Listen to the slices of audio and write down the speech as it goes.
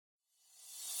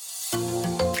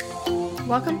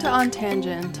Welcome to On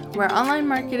Tangent, where online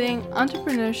marketing,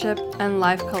 entrepreneurship, and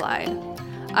life collide.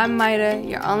 I'm Maida,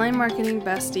 your online marketing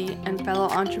bestie and fellow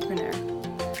entrepreneur.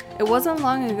 It wasn't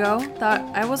long ago that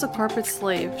I was a corporate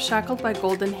slave shackled by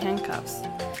golden handcuffs.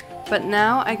 But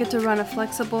now I get to run a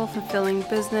flexible, fulfilling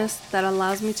business that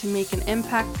allows me to make an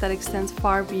impact that extends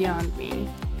far beyond me.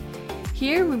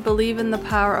 Here we believe in the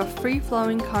power of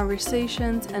free-flowing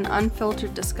conversations and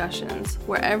unfiltered discussions,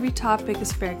 where every topic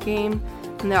is fair game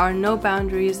and there are no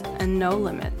boundaries and no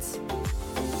limits.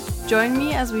 Join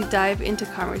me as we dive into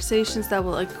conversations that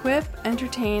will equip,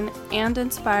 entertain, and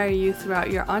inspire you throughout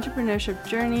your entrepreneurship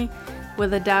journey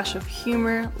with a dash of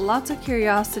humor, lots of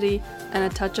curiosity, and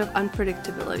a touch of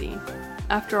unpredictability.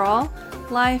 After all,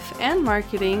 life and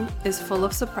marketing is full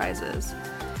of surprises.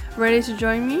 Ready to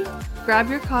join me?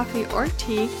 Grab your coffee or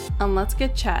tea and let's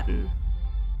get chatting.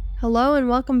 Hello and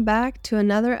welcome back to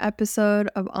another episode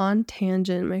of On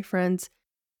Tangent, my friends.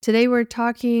 Today we're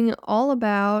talking all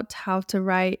about how to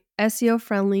write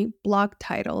SEO-friendly blog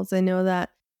titles. I know that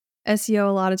SEO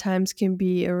a lot of times can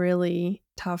be a really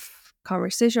tough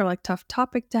conversation or like tough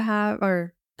topic to have,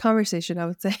 or conversation, I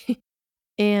would say.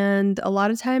 And a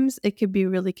lot of times it could be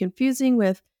really confusing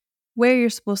with where you're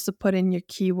supposed to put in your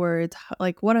keywords,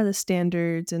 like what are the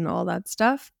standards and all that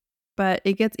stuff. But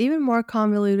it gets even more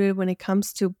convoluted when it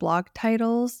comes to blog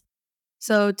titles.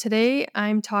 So today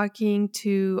I'm talking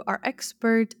to our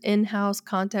expert in-house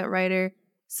content writer,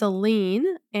 Celine,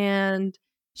 and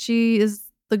she is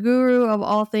the guru of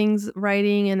all things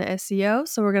writing and SEO.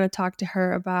 So we're going to talk to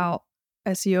her about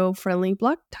SEO-friendly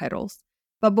blog titles.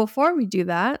 But before we do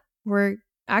that, we're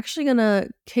actually going to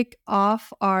kick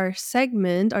off our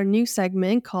new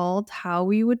segment called How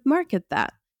We Would Market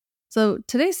That. So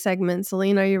today's segment,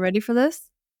 Celine, are you ready for this?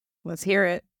 Let's hear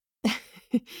it.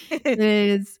 It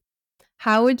is,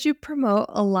 how would you promote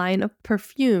a line of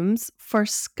perfumes for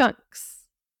skunks?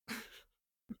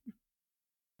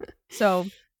 So,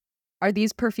 are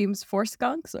these perfumes for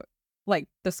skunks? Or, like,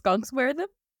 the skunks wear them?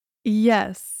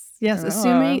 Yes.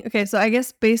 Assuming, okay, so I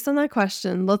guess based on that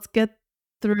question, let's get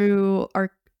through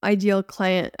our ideal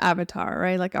client avatar,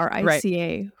 right? Like our ICA.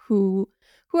 Right. Who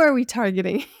are we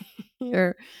targeting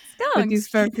here with these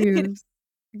perfumes?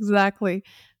 Exactly.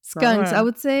 Skunks. I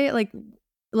would say, like,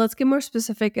 let's get more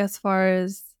specific as far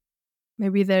as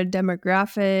maybe their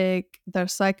demographic, their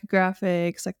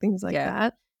psychographics, like things like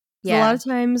that. So a lot of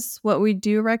times what we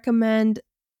do recommend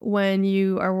when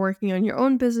you are working on your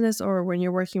own business or when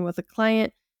you're working with a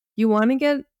client, you want to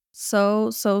get so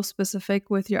specific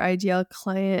with your ideal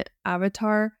client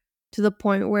avatar to the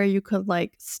point where you could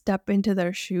like step into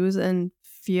their shoes and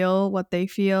feel what they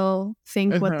feel,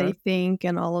 think what they think,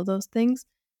 and all of those things.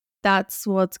 That's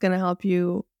what's going to help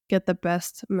you get the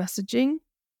best messaging.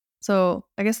 So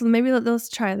I guess maybe let's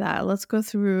try that. Let's go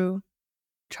through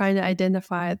trying to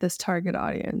identify this target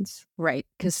audience. Right,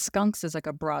 because skunks is like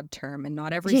a broad term and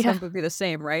not every skunk would be the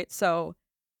same, right? So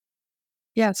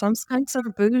yeah, some skunks are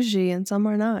bougie and some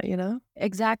are not, you know?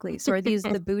 Exactly. So are these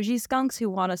the bougie skunks who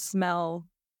want to smell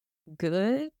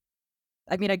good?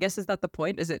 I mean, I guess is that the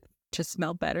point? Is it to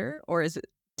smell better or is it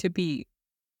to be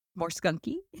more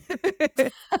skunky?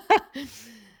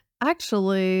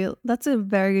 Actually, that's a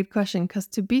very good question, because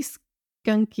to be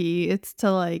skunky, it's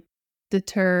to like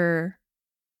deter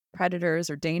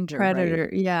predators or danger. Predator,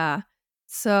 right? Yeah.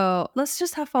 So let's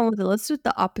just have fun with it. Let's do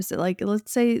the opposite. Like,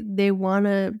 let's say they want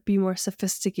to be more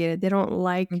sophisticated. They don't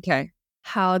like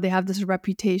how they have this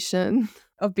reputation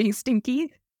of being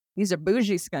stinky. These are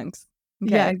bougie skunks.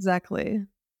 Yeah, exactly.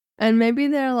 And maybe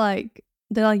they're like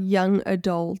young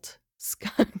adult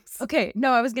skunks. Okay,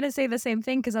 no, I was going to say the same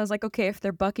thing because I was like, okay, if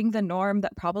they're bucking the norm,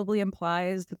 that probably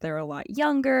implies that they're a lot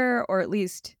younger or at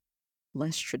least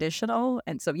less traditional.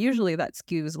 And so usually that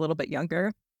skews a little bit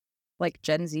younger, like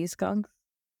Gen Z skunks.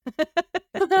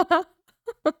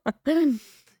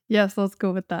 Yes, let's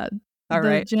go with that. All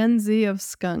right. Gen Z of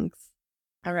skunks.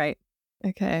 All right.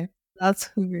 Okay, that's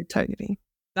who we're targeting.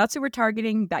 That's who we're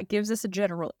targeting. That gives us a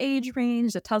general age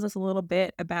range. That tells us a little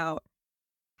bit about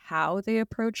how they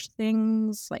approach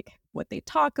things, like what they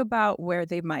talk about, where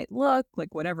they might look,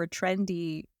 like whatever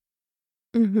trendy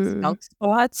skunk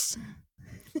spots.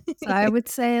 So I would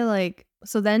say, like,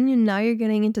 so then now you're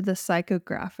getting into the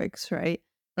psychographics, right?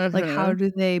 Like, how do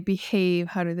they behave?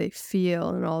 How do they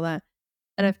feel and all that?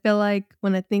 And I feel like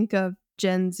when I think of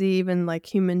Gen Z, even like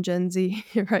human Gen Z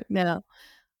right now,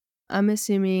 I'm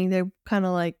assuming they're kind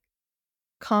of like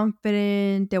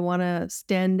confident. They want to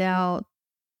stand out.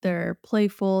 They're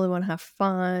playful. They want to have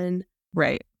fun.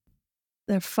 Right.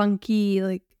 They're funky.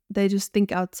 Like, they just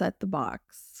think outside the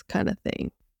box kind of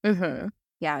thing.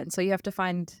 Yeah. And so you have to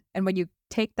find, and when you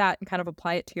take that and kind of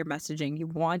apply it to your messaging, you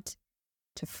want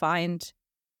to find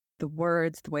the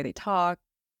words, the way they talk,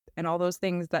 and all those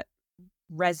things that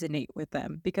resonate with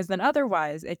them. Because then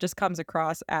otherwise it just comes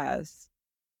across as,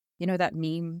 that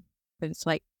meme, but it's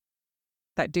like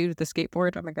that dude with the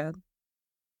skateboard. Oh my God.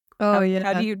 Oh,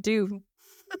 How do you do,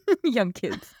 young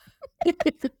kids?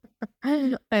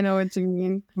 I know what you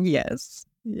mean. Yes.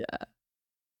 Yeah.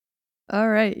 All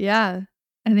right. Yeah.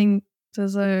 I think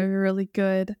those are really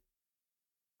good.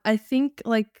 I think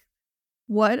like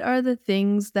what are the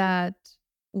things that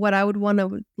what I would want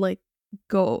to like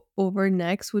go over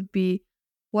next would be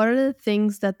what are the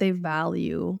things that they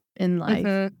value in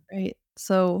life, right?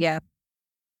 So Yeah.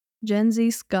 Gen Z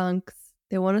skunks,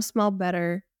 they want to smell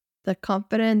better. They're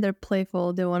confident, they're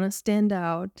playful, they want to stand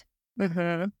out.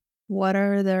 What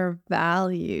are their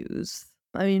values?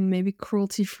 I mean, maybe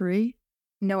cruelty free?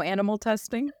 No animal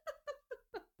testing.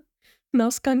 No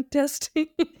skunk testing?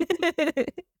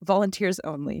 Volunteers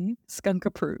only. Skunk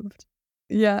approved.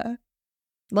 Yeah.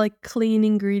 Like clean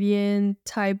ingredient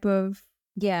type of.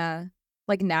 Yeah.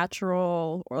 Like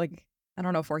natural, or like, I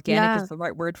don't know if organic Yeah. is the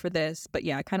right word for this, but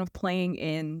yeah, kind of playing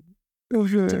in to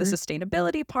the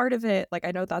sustainability part of it. Like,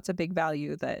 I know that's a big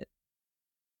value that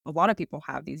a lot of people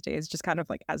have these days, just kind of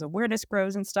like as awareness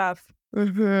grows and stuff.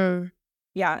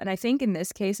 Yeah. And I think in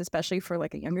this case, especially for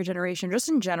like a younger generation, just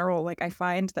in general, like I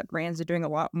find that brands are doing a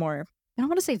lot more, I don't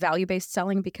want to say value-based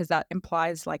selling because that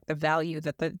implies like the value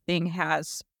that the thing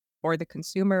has for the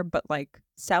consumer, but like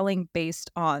selling based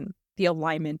on the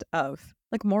alignment of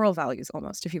like moral values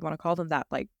almost, if you want to call them that.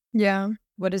 Like, Yeah.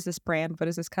 what is this brand? What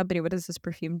is this company? What is this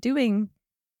perfume doing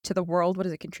to the world? What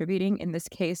is it contributing? In this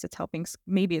case,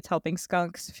 maybe it's helping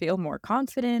skunks feel more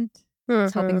confident.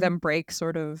 It's helping them break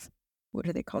sort of, what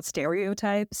are they called?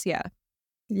 Stereotypes. Yeah.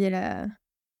 Yeah.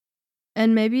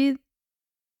 And maybe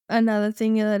another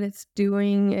thing that it's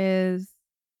doing is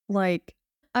like,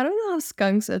 I don't know how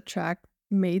skunks attract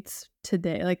mates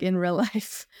today, like in real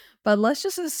life, but let's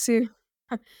just assume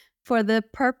for the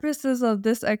purposes of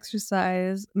this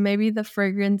exercise, maybe the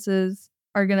fragrances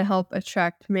are going to help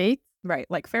attract mates. Right.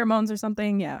 Like pheromones or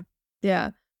something. Yeah.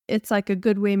 Yeah. It's like a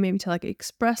good way maybe to like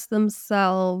express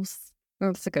themselves.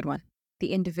 That's a good one.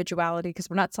 The individuality, because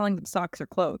we're not selling them socks or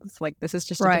clothes. Like, this is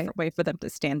just a Right. different way for them to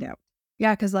stand out.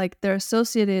 Yeah, because like they're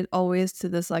associated always to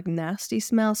this like nasty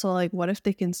smell. So like, what if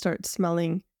they can start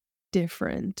smelling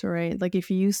different, right? Like if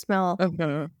you smell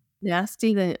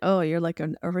nasty, then you're like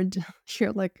an original.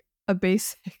 You're like a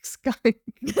basic skunk.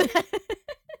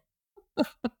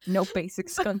 No basic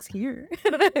skunks here.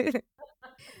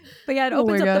 But yeah, it Oh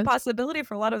my opens up the gosh. possibility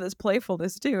for a lot of this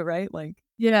playfulness too, right? Like,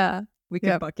 Yeah, we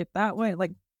could bucket that way,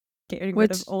 like getting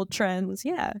rid of which old trends.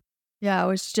 Yeah.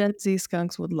 which Gen Z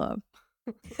skunks would love.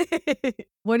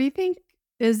 What do you think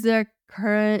is their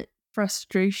current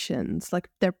frustrations, like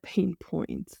their pain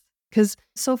points? Because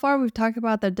so far we've talked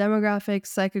about their demographics,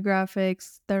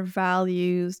 psychographics, their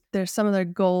values, there's some of their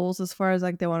goals as far as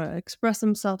like they want to express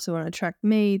themselves, they want to attract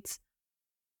mates.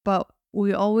 But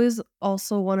we always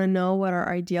also want to know what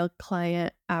our ideal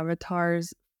client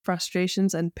avatar's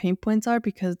frustrations and pain points are,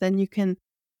 because then you can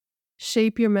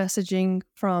shape your messaging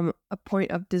from a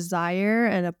point of desire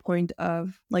and a point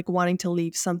of like wanting to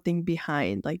leave something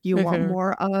behind. Like you want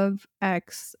more of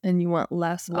X and you want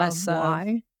less of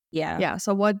Y. Yeah. Yeah.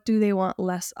 So what do they want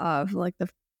less of? Like the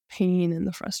pain and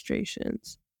the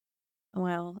frustrations.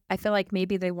 Well, I feel like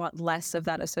maybe they want less of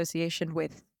that association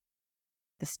with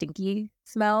the stinky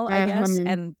smell, I guess,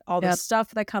 and all the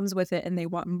stuff that comes with it. And they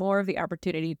want more of the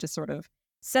opportunity to sort of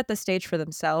set the stage for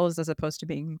themselves as opposed to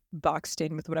being boxed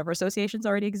in with whatever associations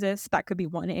already exist. That could be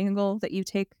one angle that you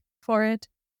take for it.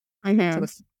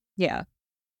 Yeah.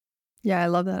 Yeah, I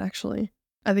love that actually.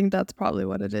 I think that's probably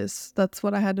what it is. That's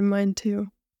what I had in mind too.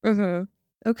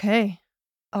 Okay.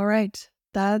 All right.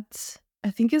 That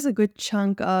I think is a good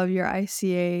chunk of your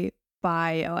ICA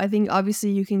bio. I think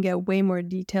obviously you can get way more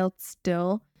detailed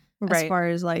still as far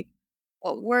as like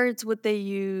what words would they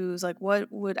use, like what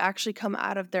would actually come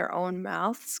out of their own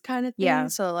mouths kind of thing. Yeah.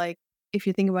 So like if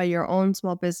you think about your own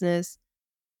small business,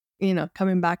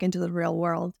 coming back into the real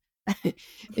world,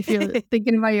 if you're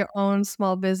thinking about your own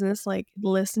small business, like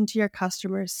listen to your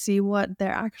customers, see what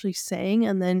they're actually saying,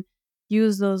 and then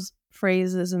use those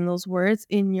phrases and those words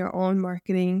in your own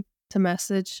marketing to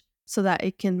message so that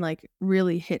it can like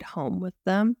really hit home with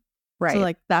them. Right. So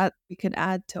like that we could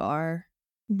add to our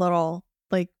little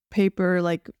like paper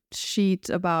like sheet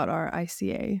about our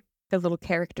ICA. The little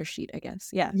character sheet, I guess.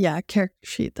 Yeah. Yeah, character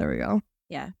sheet. There we go.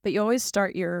 Yeah. But you always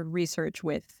start your research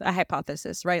with a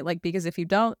hypothesis, right? Like, because if you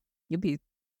don't, you'll be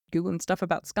Googling stuff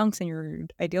about skunks and your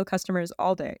ideal customers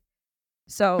all day.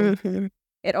 So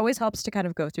it always helps to kind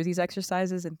of go through these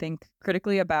exercises and think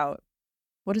critically about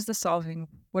What is the solving?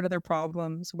 What are their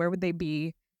problems? Where would they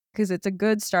be? Because it's a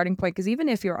good starting point. Because even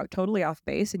if you're totally off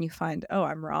base and you find, oh,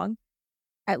 I'm wrong,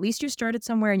 at least you started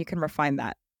somewhere and you can refine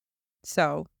that.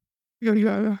 So,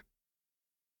 Yeah,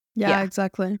 yeah.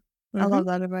 exactly. I Mm-hmm. love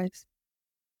that advice.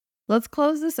 Let's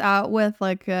close this out with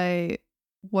like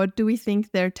what do we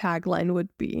think their tagline would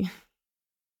be?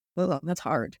 Well, that's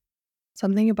hard.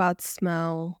 Something about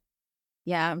smell,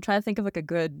 Yeah, I'm trying to think of like a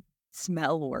good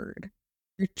smell word.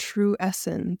 your true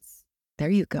essence, There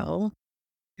you go.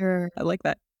 your I like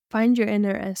that. find your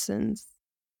inner essence.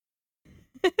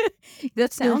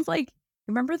 That sounds like,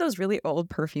 remember those really old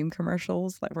perfume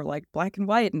commercials that were like black and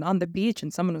white and on the beach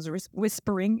and someone was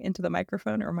whispering into the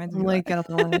microphone? It reminds Oh me of my gosh.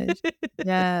 that.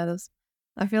 Yes.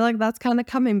 I feel like that's kind of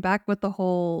coming back with the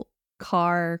whole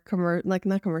car like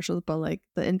not commercials, but like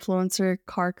the influencer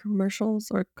car commercials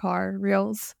or car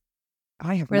reels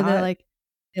I have where not.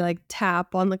 they like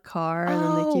tap on the car and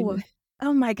then they keep Oh,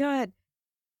 oh my God.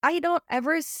 I don't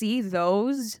ever see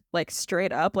those like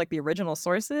straight up like the original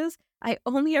sources. I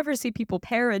only ever see people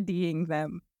parodying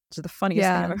them, which is the funniest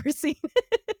thing I've yeah. ever seen.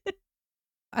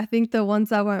 I think the ones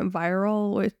that went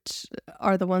viral, which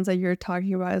are the ones that you're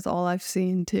talking about, is all I've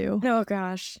seen too. Oh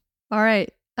gosh. All right.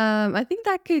 I think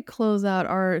that could close out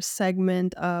our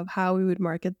segment of how we would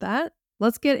market that.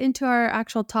 Let's get into our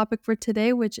actual topic for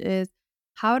today, which is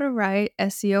how to write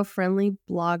SEO-friendly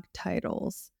blog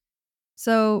titles.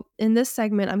 So in this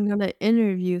segment, I'm going to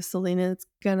interview Selena. It's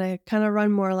going to kind of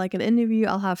run more like an interview.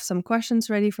 I'll have some questions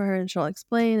ready for her and she'll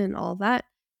explain and all that.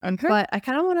 Okay. But I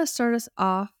kind of want to start us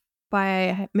off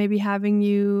by maybe having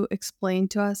you explain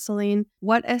to us, Celine,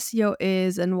 what SEO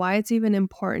is and why it's even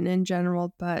important in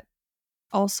general, but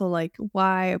also like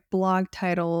why blog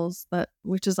titles,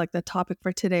 which is like the topic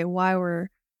for today, why we're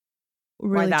Why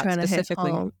really that trying to hit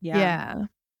specifically? home. Yeah. Yeah.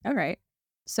 All right.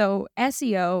 So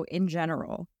SEO in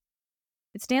general,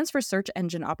 it stands for search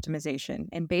engine optimization.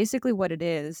 And basically what it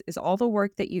is all the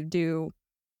work that you do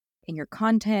in your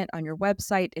content, on your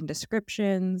website, in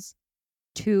descriptions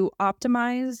to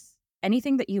optimize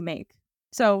anything that you make.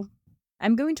 So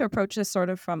I'm going to approach this sort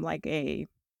of from like a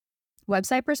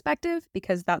website perspective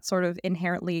because that's sort of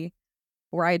inherently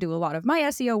where I do a lot of my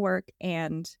SEO work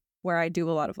and where I do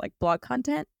a lot of like blog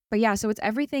content. But yeah, so it's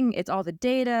everything, it's all the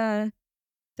data,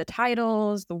 the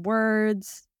titles, the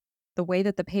words, the way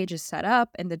that the page is set up,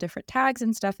 and the different tags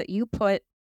and stuff that you put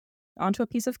onto a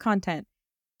piece of content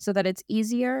so that it's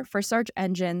easier for search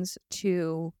engines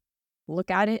to look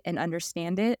at it and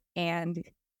understand it and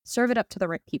serve it up to the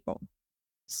right people.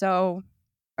 So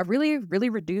a really, really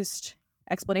reduced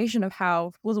explanation of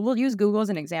how we'll use Google as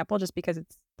an example just because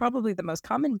it's probably the most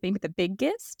common, maybe the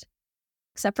biggest,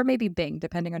 except for maybe Bing,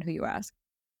 depending on who you ask.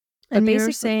 But And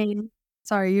basically,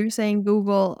 you're saying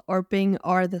Google or Bing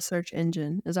are the search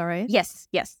engine. Is that right? yes.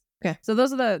 Okay. So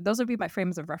those would be my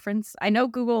frames of reference. I know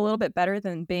Google a little bit better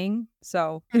than Bing,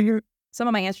 so some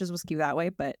of my answers will skew that way.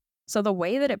 But so the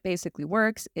way that it basically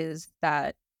works is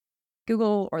that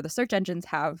Google or the search engines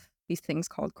have these things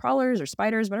called crawlers or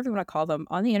spiders, whatever you want to call them,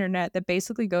 on the internet that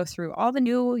basically go through all the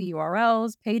new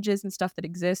URLs, pages, and stuff that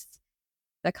exists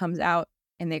that comes out,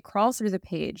 and they crawl through the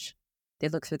page. They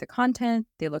look through the content.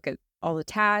 They look at all the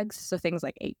tags. So things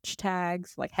like H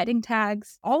tags, like heading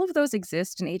tags, all of those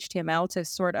exist in HTML to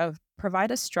sort of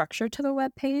provide a structure to the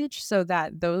web page so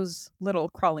that those little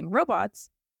crawling robots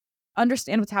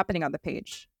understand what's happening on the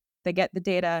page. They get the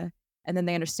data and then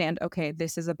they understand, okay,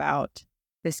 this is about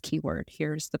this keyword.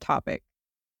 Here's the topic.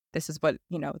 This is what,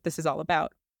 this is all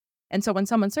about. And so when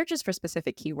someone searches for a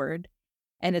specific keyword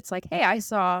and it's like, hey, I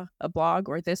saw a blog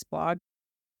or this blog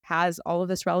has all of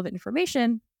this relevant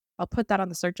information, I'll put that on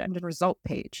the search engine result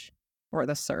page or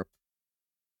the SERP.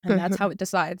 And that's how it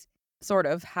decides sort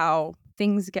of how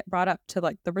things get brought up to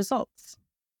like the results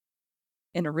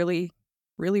in a really,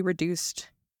 really reduced,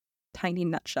 tiny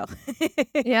nutshell.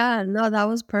 Yeah, no, that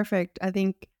was perfect. I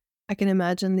think I can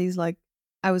imagine these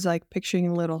I was like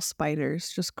picturing little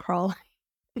spiders just crawling.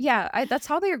 Yeah, that's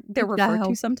how they're That referred to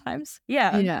helps. sometimes.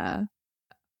 Yeah. Yeah.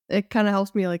 It kind of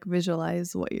helps me like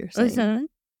visualize what you're saying. Mhm.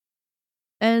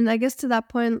 And I guess to that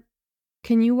point,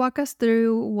 can you walk us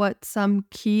through what some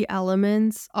key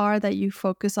elements are that you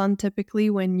focus on typically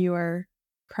when you are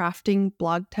crafting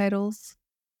blog titles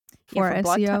Yeah, for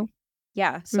for SEO?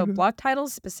 so Mhm. blog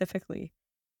titles specifically,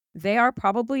 they are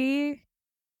probably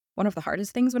one of the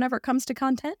hardest things whenever it comes to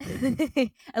content,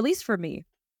 at least for me.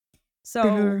 So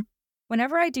Mhm.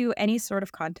 whenever I do any sort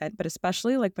of content, but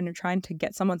especially like when you're trying to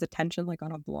get someone's attention, like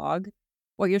on a blog,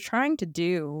 what you're trying to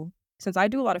do, since I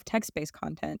do a lot of text-based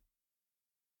content,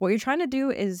 what you're trying to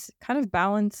do is kind of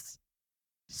balance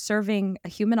serving a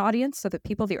human audience, so the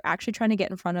people that you're actually trying to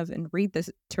get in front of and read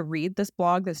this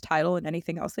blog, this title, and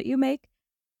anything else that you make,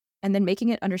 and then making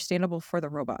it understandable for the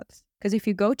robots. Because if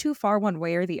you go too far one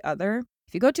way or the other,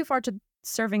 if you go too far to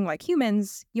serving like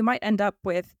humans, you might end up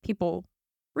with people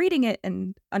reading it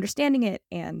and understanding it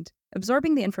and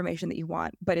absorbing the information that you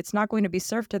want, but it's not going to be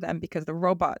served to them because the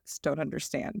robots don't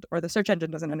understand, or the search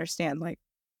engine doesn't understand, like,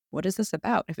 what is this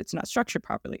about if it's not structured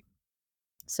properly?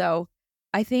 So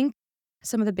I think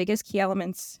some of the biggest key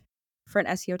elements for an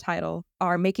SEO title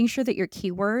are making sure that your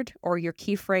keyword or your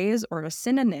key phrase or a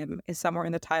synonym is somewhere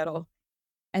in the title,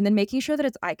 and then making sure that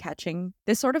it's eye-catching.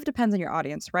 This sort of depends on your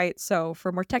audience, right? So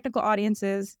for more technical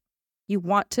audiences, you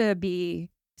want to be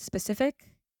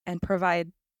specific and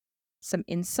provide some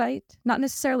insight, not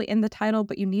necessarily in the title,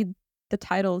 but you need the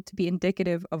title to be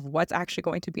indicative of what's actually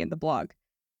going to be in the blog.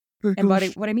 And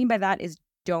what I mean by that is,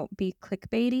 don't be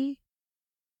clickbaity.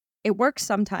 It works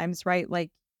sometimes, right?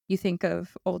 Like, you think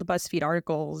of old BuzzFeed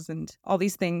articles and all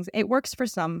these things. It works for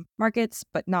some markets,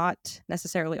 but not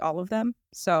necessarily all of them.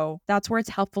 So that's where it's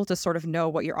helpful to sort of know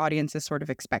what your audience is sort of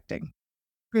expecting.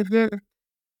 And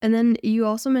then you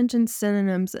also mentioned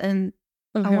synonyms, and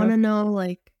I want to know,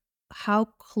 like, how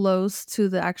close to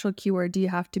the actual keyword do you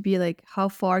have to be? Like, how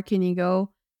far can you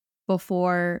go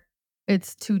before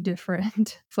it's too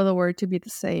different for the word to be the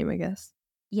same, I guess?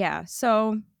 Yeah.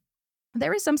 So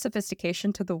there is some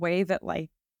sophistication to the way that, like,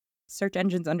 search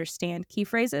engines understand key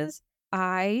phrases.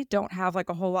 I don't have like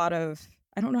a whole lot of,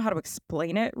 I don't know how to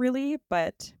explain it really,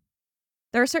 but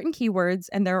there are certain keywords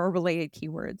and there are related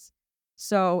keywords.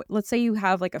 So let's say you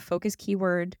have like a focus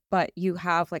keyword, but you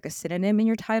have like a synonym in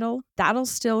your title. That'll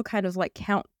still kind of like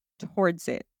count towards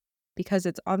it because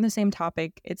it's on the same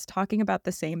topic. It's talking about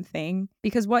the same thing.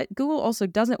 Because what Google also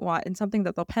doesn't want, and something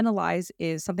that they'll penalize,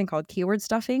 is something called keyword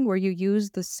stuffing, where you use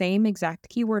the same exact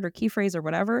keyword or key phrase or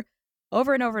whatever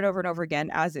over and over and over and over again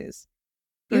as is.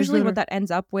 Usually what that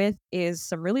ends up with is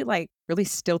some really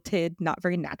stilted, not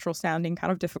very natural sounding,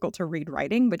 kind of difficult to read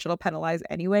writing, which it'll penalize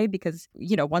anyway, because,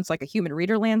 you know, once like a human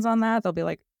reader lands on that, they'll be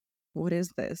like, what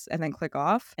is this? And then click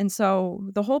off. And so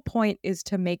the whole point is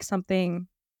to make something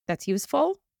that's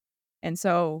useful. And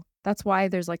so that's why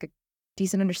there's like a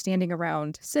decent understanding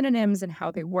around synonyms and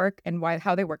how they work and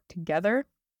how they work together.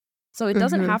 So it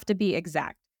doesn't have to be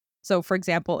exact. So, for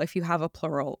example, if you have a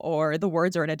plural or the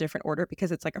words are in a different order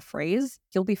because it's like a phrase,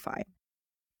 you'll be fine.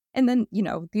 And then, you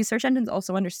know, these search engines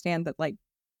also understand that like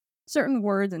certain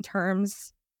words and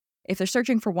terms, if they're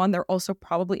searching for one, they're also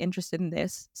probably interested in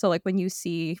this. So like when you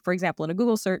see, for example, in a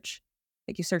Google search,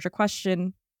 like you search a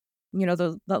question, you know,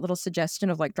 that little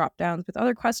suggestion of like drop downs with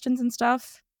other questions and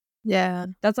stuff. Yeah.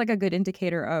 That's like a good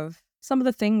indicator of some of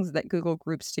the things that Google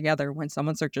groups together when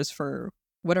someone searches for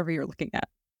whatever you're looking at.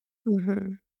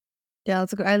 Yeah,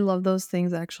 that's good. I love those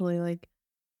things actually, like,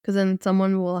 because then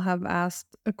someone will have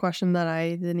asked a question that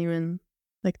I didn't even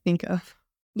like think of.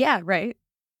 Yeah, right.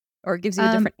 Or it gives you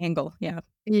a different angle. Yeah.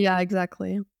 Yeah,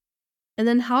 exactly. And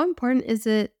then how important is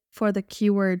it for the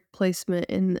keyword placement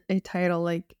in a title?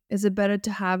 Like, is it better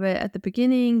to have it at the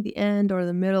beginning, the end, or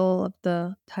the middle of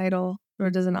the title, or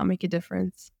does it not make a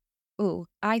difference? Ooh,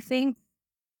 I think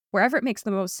wherever it makes the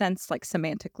most sense, like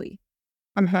semantically.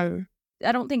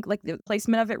 I don't think like the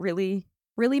placement of it really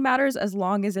matters, as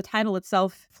long as the title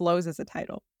itself flows as a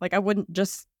title. Like, I wouldn't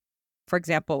just, for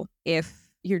example, if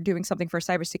you're doing something for a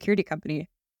cybersecurity company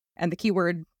and the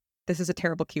keyword, this is a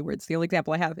terrible keyword, it's the only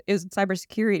example I have, is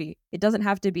cybersecurity. It doesn't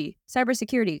have to be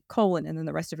cybersecurity, and then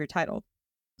the rest of your title,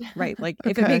 right? Like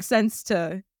if it makes sense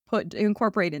to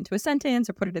incorporate into a sentence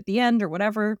or put it at the end or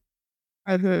whatever,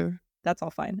 that's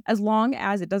all fine. As long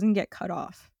as it doesn't get cut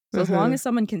off. So as long as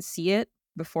someone can see it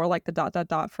before like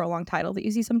the ... for a long title that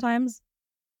you see sometimes,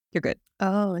 you're good.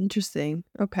 Oh, interesting.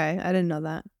 Okay, I didn't know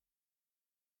that.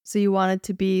 So you want it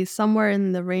to be somewhere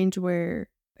in the range where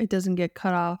it doesn't get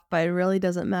cut off, but it really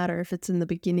doesn't matter if it's in the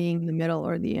beginning, the middle,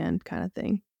 or the end kind of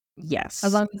thing. Yes.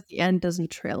 As long as the end doesn't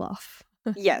trail off.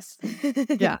 Yes.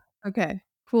 Yeah. Okay.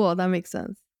 Cool. That makes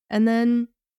sense. And then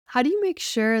how do you make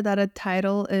sure that a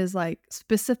title is like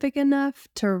specific enough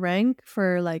to rank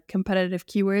for like competitive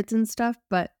keywords and stuff,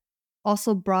 but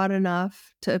also broad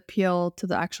enough to appeal to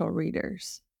the actual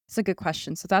readers? It's a good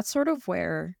question. So that's sort of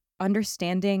where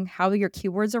understanding how your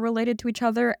keywords are related to each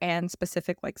other and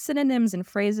specific like synonyms and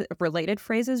related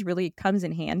phrases really comes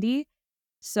in handy.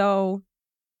 So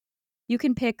you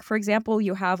can pick, for example,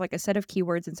 you have like a set of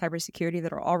keywords in cybersecurity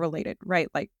that are all related, right?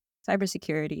 Like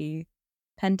cybersecurity,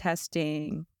 pen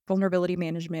testing, vulnerability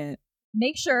management.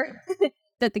 Make sure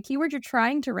that the keyword you're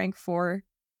trying to rank for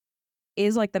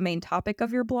is like the main topic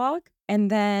of your blog. And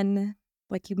then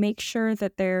like you make sure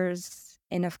that there's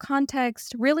enough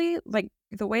context. Really, like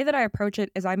the way that I approach it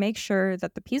is I make sure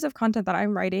that the piece of content that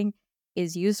I'm writing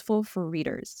is useful for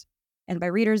readers. And by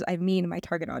readers, I mean my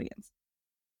target audience.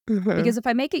 Because if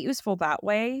I make it useful that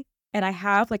way, and I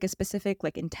have like a specific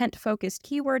like intent focused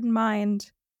keyword in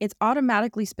mind, it's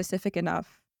automatically specific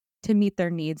enough to meet their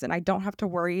needs. And I don't have to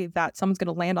worry that someone's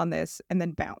going to land on this and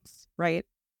then bounce, right?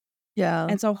 Yeah.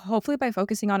 And so hopefully by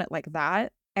focusing on it like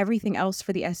that, everything else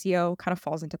for the SEO kind of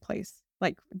falls into place.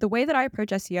 Like the way that I approach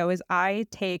SEO is I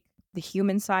take the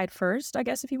human side first, I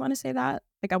guess, if you want to say that.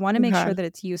 Like I want to make sure that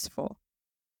it's useful,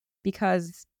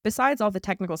 because besides all the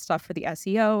technical stuff for the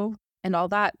SEO and all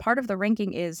that, part of the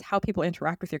ranking is how people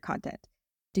interact with your content.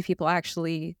 Do people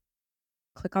actually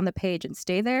click on the page and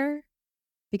stay there?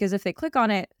 Because if they click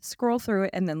on it, scroll through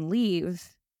it, and then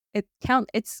leave,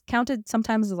 it's counted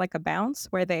sometimes as like a bounce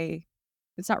where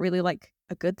it's not really like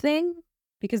a good thing,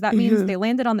 because that means they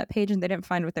landed on that page and they didn't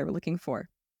find what they were looking for.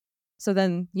 So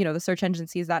then, the search engine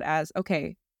sees that as,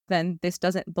 okay, then this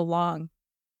doesn't belong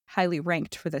highly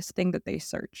ranked for this thing that they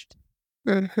searched.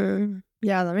 Yeah,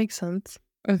 that makes sense.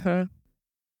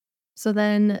 So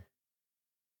then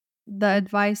the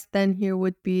advice then here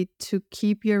would be to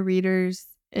keep your readers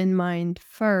in mind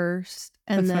first,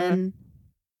 and then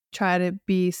try to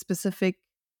be specific,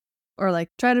 or like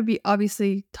try to be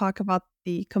obviously talk about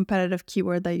the competitive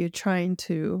keyword that you're trying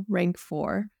to rank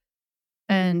for,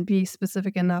 and be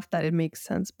specific enough that it makes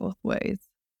sense both ways.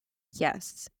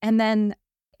 Yes. And then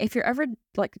if you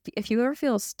ever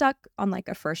feel stuck on like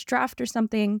a first draft or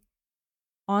something,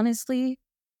 honestly,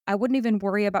 I wouldn't even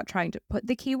worry about trying to put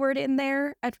the keyword in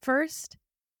there at first.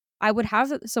 I would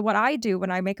have it. So what I do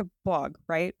when I make a blog,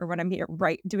 right, or when I'm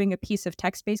doing a piece of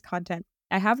text-based content,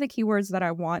 I have the keywords that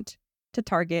I want to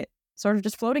target sort of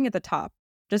just floating at the top,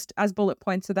 just as bullet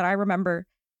points, so that I remember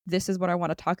this is what I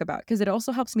want to talk about. Because it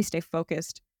also helps me stay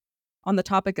focused on the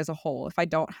topic as a whole if I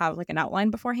don't have like an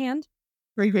outline beforehand.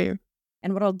 Right.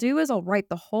 And what I'll do is I'll write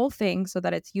the whole thing so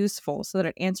that it's useful, so that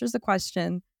it answers the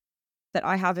question that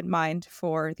I have in mind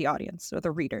for the audience or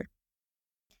the reader.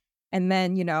 And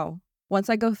then, once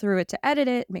I go through it to edit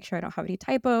it, make sure I don't have any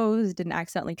typos, didn't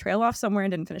accidentally trail off somewhere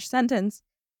and didn't finish a sentence,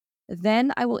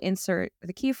 then I will insert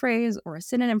the key phrase or a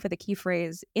synonym for the key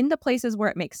phrase into places where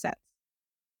it makes sense.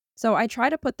 So I try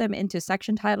to put them into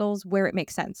section titles where it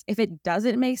makes sense. If it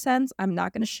doesn't make sense, I'm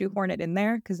not going to shoehorn it in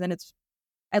there, because then it's,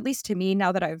 at least to me,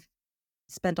 now that I've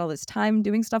spent all this time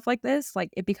doing stuff like this, like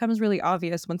it becomes really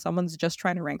obvious when someone's just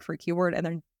trying to rank for a keyword and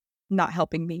they're not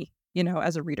helping me,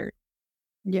 as a reader.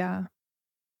 Yeah.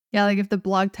 Yeah, like if the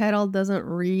blog title doesn't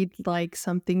read like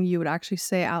something you would actually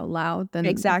say out loud, then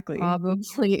Exactly. it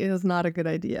probably is not a good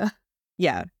idea.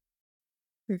 Yeah.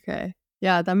 Okay.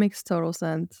 Yeah, that makes total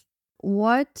sense.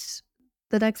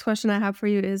 The next question I have for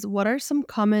you is, what are some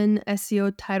common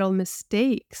SEO title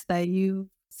mistakes that you've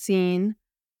seen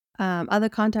other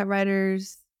content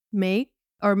writers make,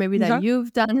 or maybe that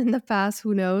you've done in the past,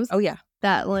 who knows? Oh yeah.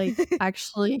 That like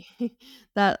actually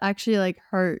like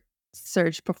hurt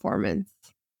search performance.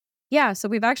 Yeah, so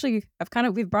we've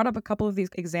brought up a couple of these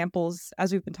examples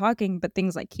as we've been talking, but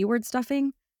things like keyword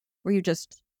stuffing, where you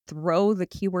just throw the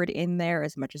keyword in there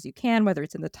as much as you can, whether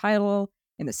it's in the title,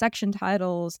 in the section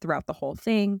titles, throughout the whole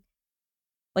thing.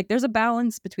 Like there's a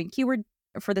balance between keyword,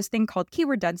 for this thing called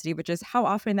keyword density, which is how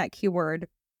often that keyword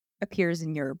appears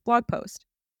in your blog post.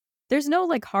 There's no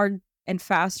like hard and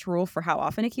fast rule for how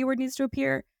often a keyword needs to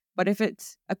appear, but if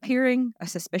it's appearing a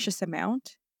suspicious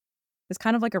amount, it's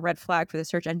kind of like a red flag for the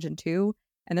search engine too.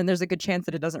 And then there's a good chance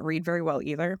that it doesn't read very well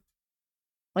either.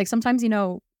 Like sometimes,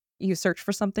 you search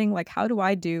for something like, how do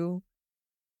I do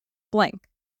blank?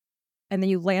 And then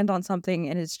you land on something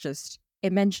and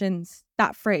it mentions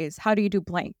that phrase, how do you do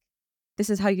blank? This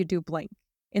is how you do blank.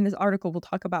 In this article, we'll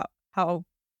talk about how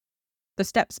the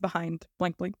steps behind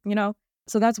blank, blank,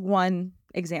 So that's one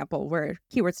example where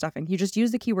keyword stuffing, you just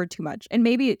use the keyword too much. And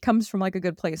maybe it comes from like a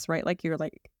good place, right? Like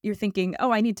you're thinking,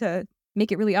 oh, I need to make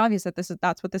it really obvious that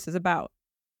that's what this is about.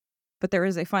 But there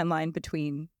is a fine line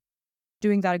between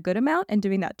doing that a good amount and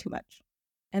doing that too much.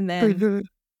 And then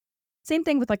same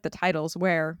thing with like the titles,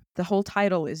 where the whole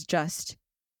title is just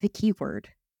the keyword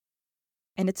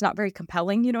and it's not very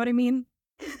compelling. You know what I mean?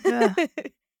 Yeah.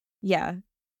 Yeah.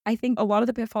 I think a lot of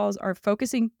the pitfalls are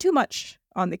focusing too much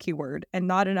on the keyword and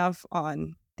not enough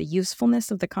on the usefulness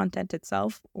of the content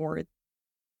itself, or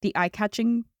the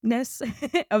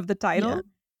eye-catchingness of the title,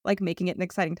 like making it an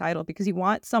exciting title, because you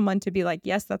want someone to be like,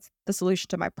 yes, that's the solution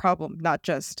to my problem, not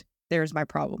just there's my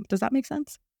problem. Does that make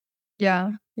sense?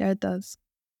 Yeah, it does.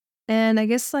 And I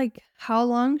guess like, how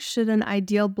long should an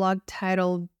ideal blog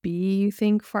title be, you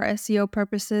think, for SEO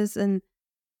purposes? And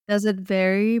Does it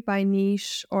vary by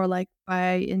niche or like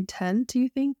by intent, do you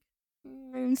think?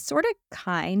 Sort of,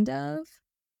 kind of.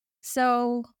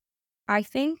 So I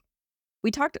think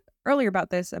we talked earlier about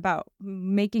this, about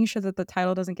making sure that the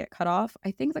title doesn't get cut off.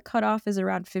 I think the cutoff is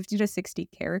around 50 to 60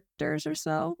 characters or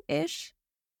so ish.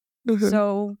 Mhm.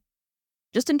 So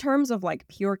just in terms of like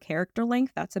pure character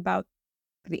length, that's about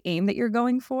the aim that you're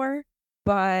going for.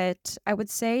 But I would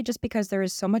say just because there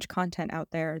is so much content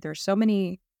out there, there's so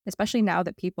many, especially now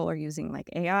that people are using like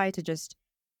AI to just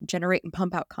generate and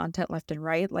pump out content left and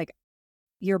right, like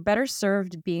you're better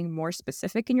served being more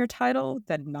specific in your title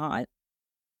than not.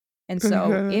 And so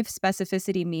Mhm. if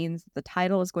specificity means the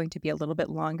title is going to be a little bit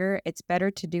longer, it's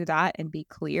better to do that and be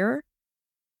clear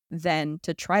than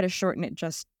to try to shorten it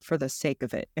just for the sake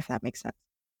of it, if that makes sense.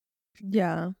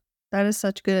 Yeah, that is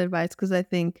such good advice because I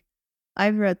think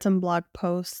I've read some blog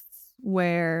posts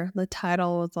where the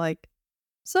title was like,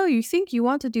 "So you think you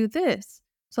want to do this?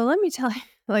 So let me tell you,"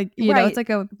 like, it's Right. like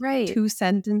a Right. 2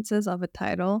 sentences of a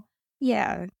title,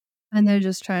 Yeah. and they're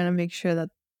just trying to make sure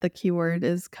that the keyword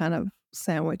is kind of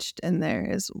sandwiched in there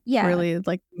is Yeah. really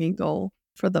like the main goal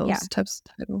for Yeah. those types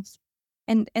of titles.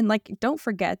 And like don't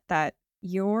forget that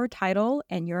your title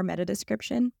and your meta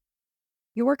description,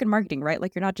 you work in marketing, right?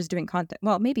 Like you're not just doing content.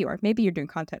 Well, maybe you are. Maybe you're doing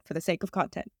content for the sake of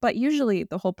content. But usually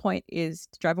the whole point is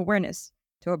to drive awareness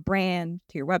to a brand,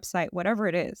 to your website, whatever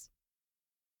it is.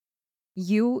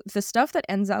 The stuff that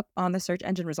ends up on the search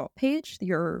engine result page,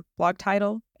 your blog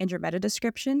title and your meta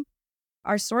description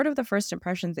are sort of the first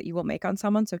impressions that you will make on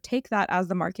someone. So take that as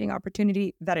the marketing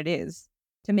opportunity that it is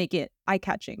to make it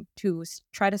eye-catching, to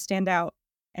try to stand out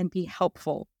and be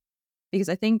helpful. Because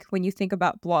I think when you think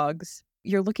about blogs,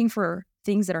 you're looking for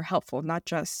things that are helpful, not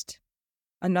just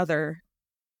another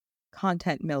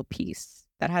content mill piece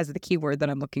that has the keyword that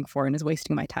I'm looking for and is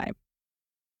wasting my time.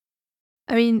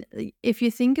 I mean, if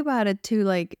you think about it too,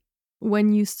 like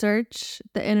when you search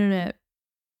the internet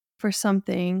for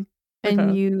something and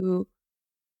Uh-huh. you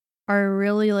are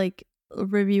really like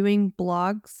reviewing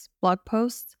blog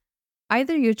posts,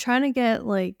 either you're trying to get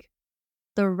like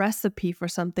the recipe for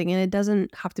something and it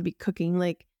doesn't have to be cooking.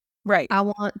 Like, Right. I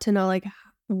want to know, like,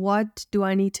 what do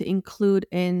I need to include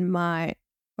in my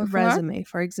Uh-huh. resume,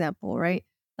 for example, right?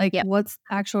 Like, Yep. what's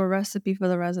the actual recipe for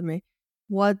the resume?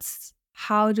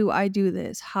 How do I do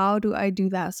this? How do I do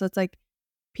that? So it's like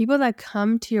people that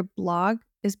come to your blog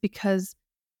is because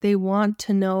they want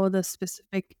to know the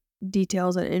specific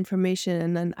details and information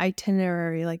and an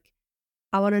itinerary. Like,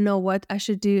 I want to know what I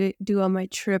should do on my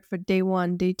trip for day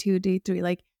 1, day 2, day 3.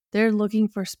 Like, they're looking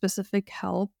for specific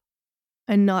help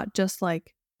and not just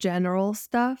like general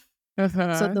stuff. So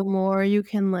Uh-huh. the more you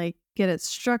can like get it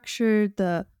structured,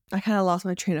 I kind of lost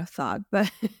my train of thought,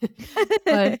 but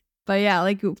but but yeah,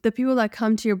 like the people that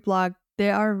come to your blog, they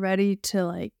are ready to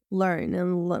like learn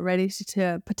and ready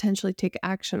to potentially take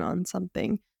action on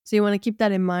something. So you want to keep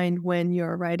that in mind when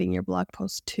you're writing your blog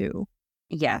post too.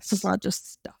 It's Yes. not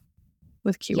just stuff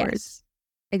with keywords. Yes.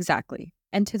 Exactly.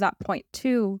 And to that point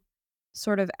too,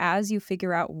 sort of as you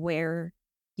figure out where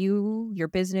your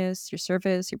business, your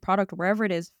service, your product, wherever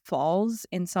it is, falls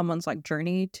in someone's like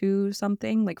journey to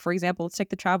something. Like for example, let's take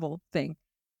the travel thing.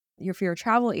 If you're a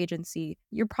travel agency,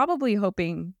 you're probably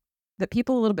hoping that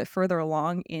people a little bit further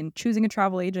along in choosing a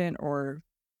travel agent or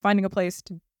finding a place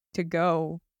to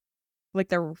go, like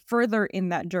they're further in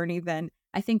that journey than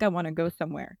I think I want to go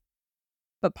somewhere.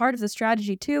 But part of the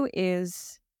strategy too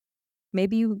is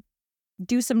maybe you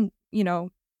do some,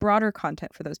 broader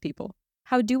content for those people.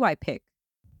 How do I pick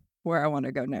where I want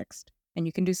to go next? And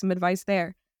you can do some advice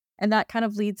there. And that kind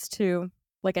of leads to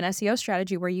like an SEO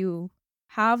strategy where you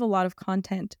have a lot of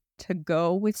content to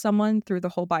go with someone through the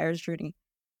whole buyer's journey,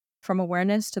 from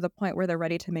awareness to the point where they're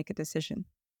ready to make a decision.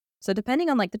 So depending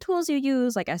on like the tools you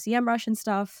use, like SEMrush and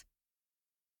stuff,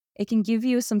 it can give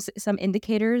you some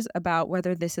indicators about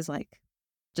whether this is like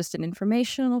just an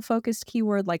informational focused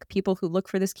keyword, like people who look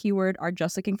for this keyword are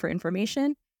just looking for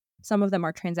information. Some of them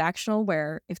are transactional,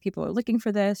 where if people are looking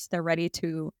for this, they're ready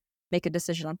to make a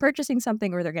decision on purchasing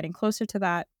something or they're getting closer to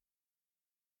that.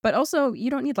 But also, you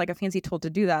don't need like a fancy tool to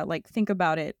do that. Like, think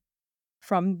about it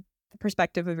from the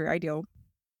perspective of your ideal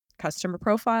customer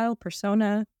profile,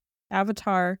 persona,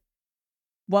 avatar.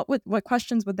 What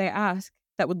questions would they ask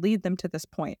that would lead them to this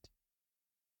point?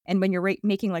 And when you're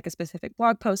making like a specific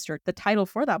blog post or the title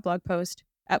for that blog post,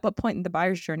 at what point in the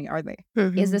buyer's journey are they?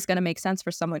 Is Mhm. this going to make sense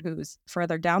for someone who's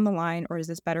further down the line, or is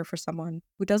this better for someone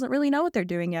who doesn't really know what they're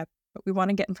doing yet, but we want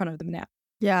to get in front of them now?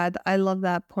 Yeah, I love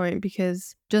that point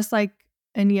because just like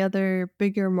any other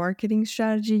bigger marketing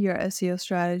strategy, your SEO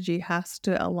strategy has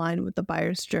to align with the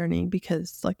buyer's journey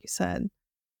because, like you said,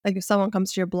 like if someone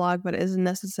comes to your blog but isn't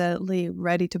necessarily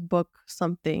ready to book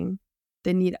something,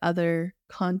 they need other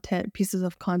pieces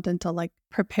of content to like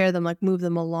prepare them, like move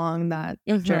them along that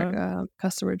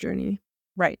customer journey.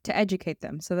 Right, to educate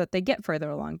them so that they get further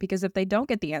along. Because if they don't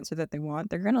get the answer that they want,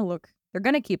 they're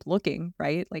gonna keep looking,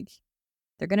 right? Like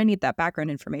they're gonna need that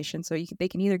background information, so they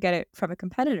can either get it from a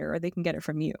competitor or they can get it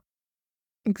from you.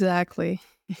 Exactly.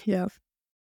 Yeah.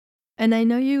 And I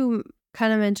know you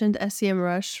kind of mentioned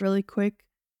SEMrush really quick,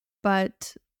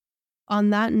 but on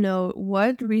that note,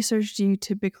 what research do you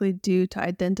typically do to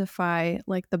identify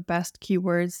like the best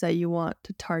keywords that you want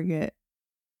to target?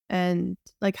 And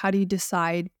like, how do you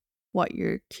decide what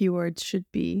your keywords should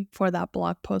be for that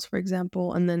blog post, for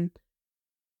example, and then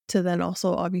to then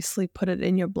also obviously put it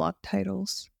in your blog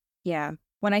titles? Yeah.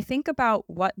 When I think about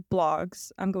what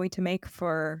blogs I'm going to make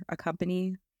for a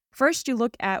company, first you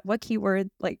look at what keyword,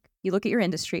 like you look at your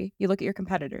industry, you look at your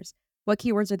competitors. What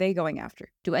keywords are they going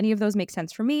after? Do any of those make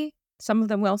sense for me? Some of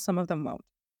them will, some of them won't.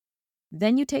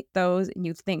 Then you take those and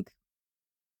you think,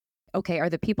 okay, are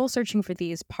the people searching for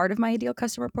these part of my ideal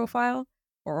customer profile?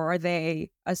 Or are they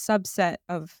a subset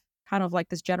of kind of like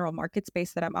this general market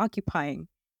space that I'm occupying?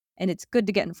 And it's good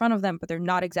to get in front of them, but they're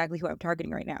not exactly who I'm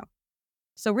targeting right now.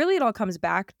 So really it all comes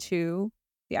back to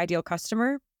the ideal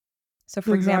customer. So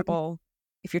for example,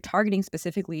 if you're targeting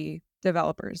specifically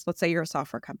developers, let's say you're a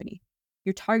software company,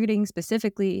 you're targeting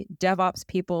specifically DevOps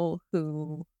people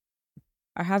who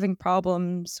are having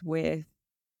problems with,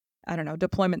 I don't know,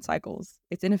 deployment cycles.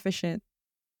 It's inefficient.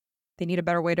 They need a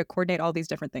better way to coordinate all these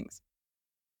different things.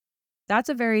 That's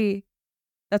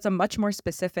a much more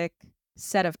specific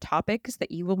set of topics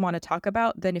that you will want to talk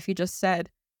about than if you just said,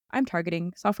 I'm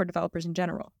targeting software developers in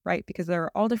general, right? Because there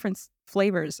are all different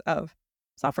flavors of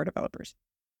software developers.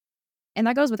 And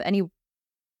that goes with any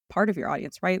part of your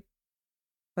audience, right?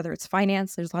 Whether it's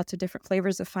finance, there's lots of different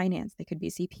flavors of finance. They could be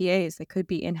CPAs, they could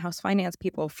be in-house finance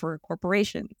people for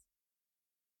corporations.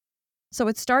 So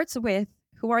it starts with,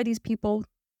 who are these people?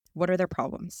 What are their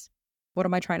problems? What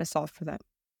am I trying to solve for them?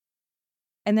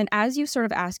 And then as you sort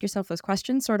of ask yourself those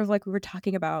questions, sort of like we were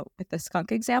talking about with the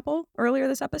skunk example earlier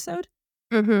this episode,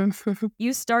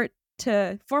 you start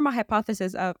to form a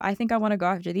hypothesis of, I think I want to go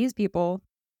after these people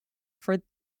for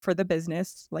the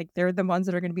business. Like they're the ones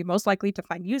that are going to be most likely to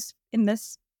find use in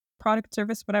this product,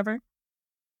 service, whatever.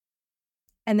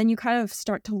 And then you kind of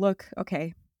start to look,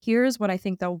 okay, here's what I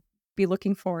think they'll be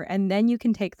looking for. And then you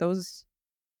can take those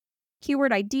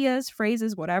keyword ideas,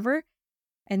 phrases, whatever,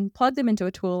 and plug them into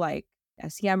a tool like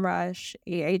SEMrush,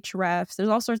 Ahrefs. There's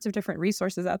all sorts of different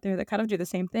resources out there that kind of do the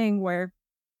same thing, where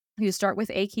you start with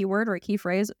a keyword or a key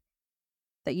phrase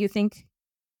that you think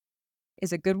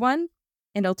is a good one,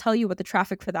 and it'll tell you what the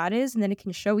traffic for that is, and then it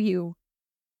can show you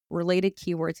related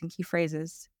keywords and key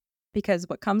phrases. Because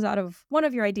what comes out of one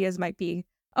of your ideas might be,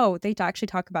 oh, they actually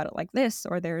talk about it like this,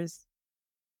 or there's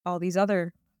all these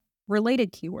other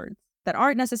related keywords that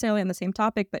aren't necessarily on the same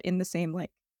topic, but in the same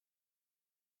like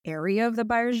area of the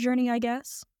buyer's journey, I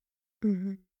guess.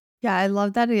 Mm-hmm. Yeah, I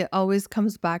love that it always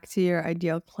comes back to your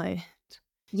ideal client.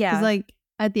 Yeah. Because like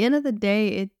at the end of the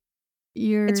day,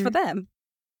 it's for them.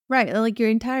 Right. Like your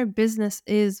entire business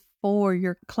is for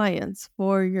your clients,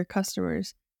 for your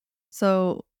customers.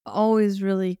 So always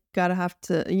really you have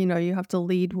to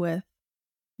lead with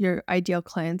your ideal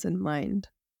clients in mind.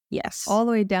 Yes. All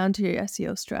the way down to your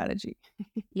SEO strategy.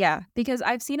 Yeah, because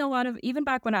I've seen a lot of, even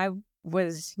back when I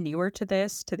was newer to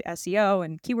this, to the SEO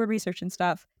and keyword research and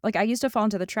stuff, like I used to fall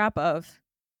into the trap of,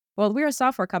 well, we're a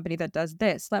software company that does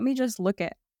this. Let me just look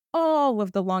at all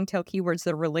of the long tail keywords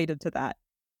that are related to that.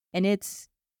 And it's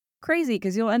crazy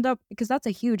because because that's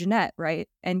a huge net, right?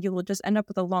 And you'll just end up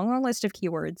with a long list of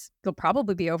keywords. You'll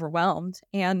probably be overwhelmed,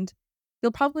 and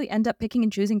you'll probably end up picking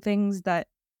and choosing things that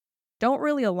don't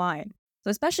really align. So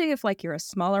especially if like you're a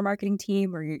smaller marketing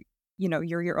team or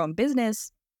you're your own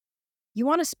business, you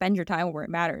want to spend your time where it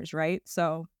matters, right?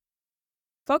 So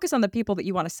focus on the people that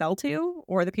you want to sell to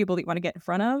or the people that you want to get in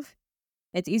front of.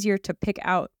 It's easier to pick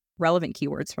out relevant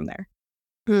keywords from there.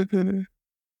 Mm-hmm.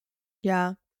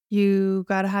 Yeah. You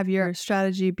got to have your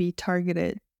strategy be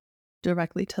targeted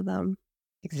directly to them.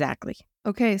 Exactly.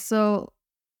 Okay, so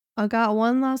I got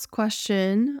one last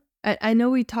question. I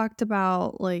know we talked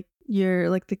about like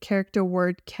the character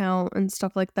word count and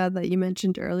stuff like that you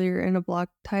mentioned earlier in a blog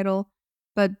title.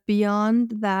 But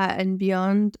beyond that and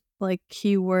beyond like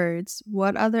keywords,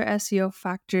 what other SEO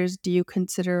factors do you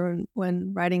consider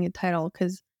when writing a title?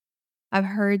 Because I've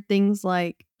heard things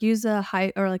like use a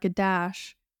hyphen or like a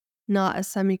dash, not a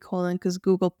semicolon, because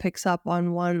Google picks up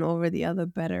on one over the other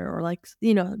better, or like,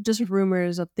 just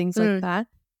rumors of things like that.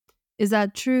 Is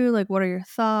that true? Like, what are your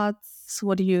thoughts?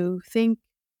 What do you think?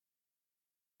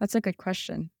 That's a good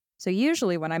question. So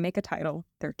usually when I make a title,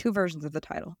 there are two versions of the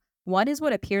title. One is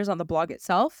what appears on the blog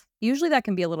itself. Usually that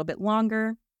can be a little bit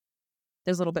longer.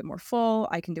 There's a little bit more full.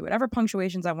 I can do whatever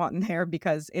punctuations I want in there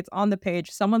because it's on the page.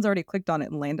 Someone's already clicked on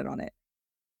it and landed on it.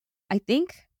 I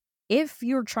think if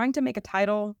you're trying to make a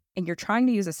title and you're trying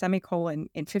to use a semicolon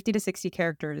in 50 to 60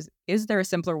 characters, is there a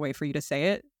simpler way for you to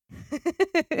say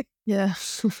it? Yeah.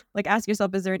 Like, ask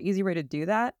yourself, is there an easy way to do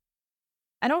that?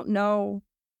 I don't know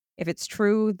if it's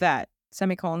true that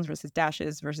semicolons versus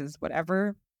dashes versus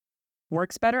whatever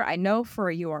works better. I know for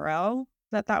a URL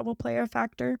that will play a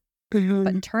factor. But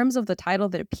in terms of the title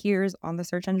that appears on the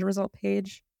search engine result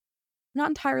page, I'm not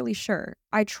entirely sure.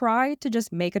 I try to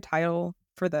just make a title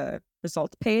for the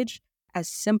results page as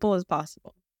simple as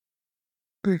possible.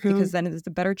 Because then there's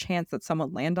a better chance that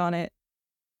someone land on it,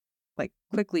 like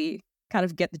quickly kind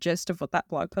of get the gist of what that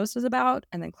blog post is about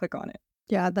and then click on it.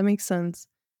 Yeah, that makes sense.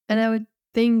 And I would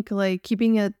think like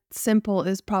keeping it simple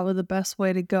is probably the best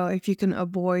way to go. If you can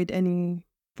avoid any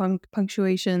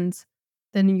punctuations,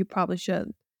 then you probably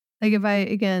should. Like if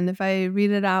I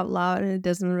read it out loud and it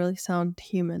doesn't really sound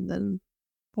human, then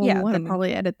we'll want to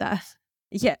probably edit that.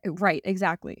 Yeah, right,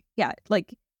 exactly. Yeah,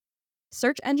 like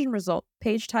search engine result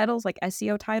page titles, like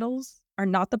SEO titles, are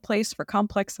not the place for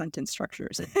complex sentence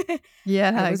structures.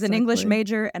 Yeah, I was an English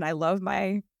major and I love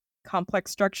my complex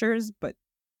structures, but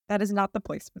that is not the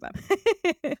place for them.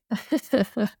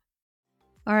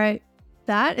 All right.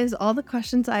 That is all the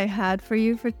questions I had for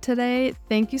you for today.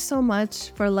 Thank you so much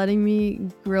for letting me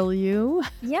grill you.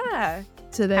 Yeah.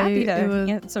 Today. Happy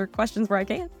to answer questions where I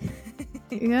can.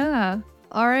 Yeah.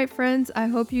 All right, friends. I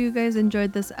hope you guys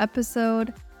enjoyed this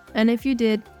episode. And if you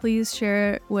did, please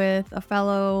share it with a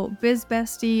fellow biz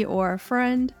bestie or a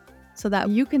friend so that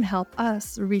you can help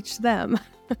us reach them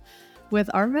with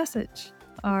our message.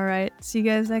 All right. See you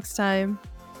guys next time.